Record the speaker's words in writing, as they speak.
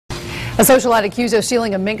A socialite accused of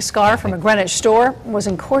stealing a mink scarf from a Greenwich store was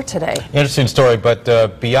in court today. Interesting story, but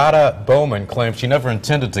Beata Bowman claims she never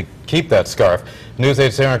intended to keep that scarf. News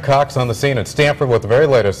 8's Aaron Cox on the scene in Stamford with the very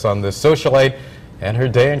latest on this socialite and her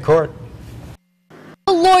day in court.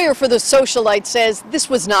 A lawyer for the socialite says this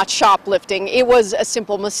was not shoplifting. It was a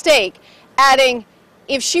simple mistake, adding,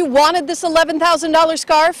 if she wanted this $11,000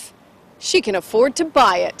 scarf, she can afford to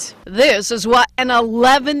buy it. This is what an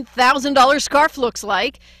 $11,000 scarf looks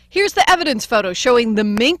like. Here's the evidence photo showing the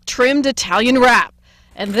mink-trimmed Italian wrap.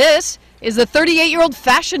 And this is the 38-year-old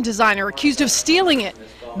fashion designer accused of stealing it.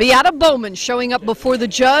 Beata Bowman showing up before the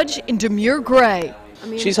judge in demure gray.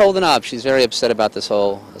 She's holding up. She's very upset about this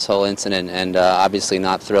whole incident and obviously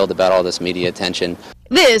not thrilled about all this media attention.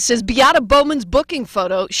 This is Beata Bowman's booking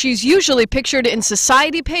photo. She's usually pictured in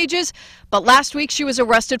society pages, but last week she was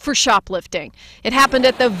arrested for shoplifting. It happened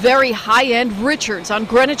at the very high-end Richards on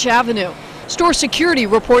Greenwich Avenue. Store security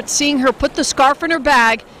reports seeing her put the scarf in her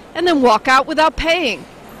bag and then walk out without paying.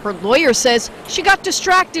 Her lawyer says she got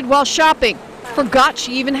distracted while shopping, forgot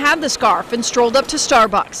she even had the scarf and strolled up to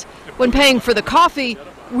Starbucks. When paying for the coffee,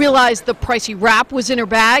 realized the pricey wrap was in her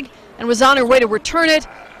bag and was on her way to return it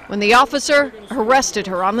when the officer arrested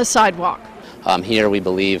her on the sidewalk. Here we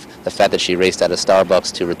believe the fact that she raced out of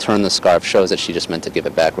Starbucks to return the scarf shows that she just meant to give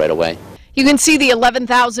it back right away. You can see the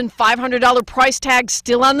 $11,500 price tag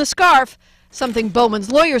still on the scarf, something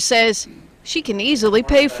Bowman's lawyer says she can easily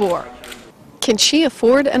pay for. Can she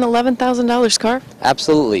afford an $11,000 scarf?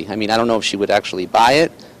 Absolutely. I mean, I don't know if she would actually buy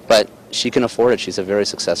it, but she can afford it. She's a very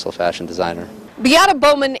successful fashion designer. Beata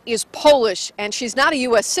Bowman is Polish and she's not a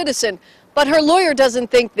U.S. citizen, but her lawyer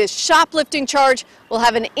doesn't think this shoplifting charge will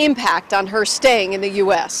have an impact on her staying in the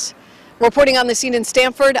U.S. Reporting on the scene in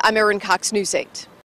Stamford, I'm Aaron Cox, News 8.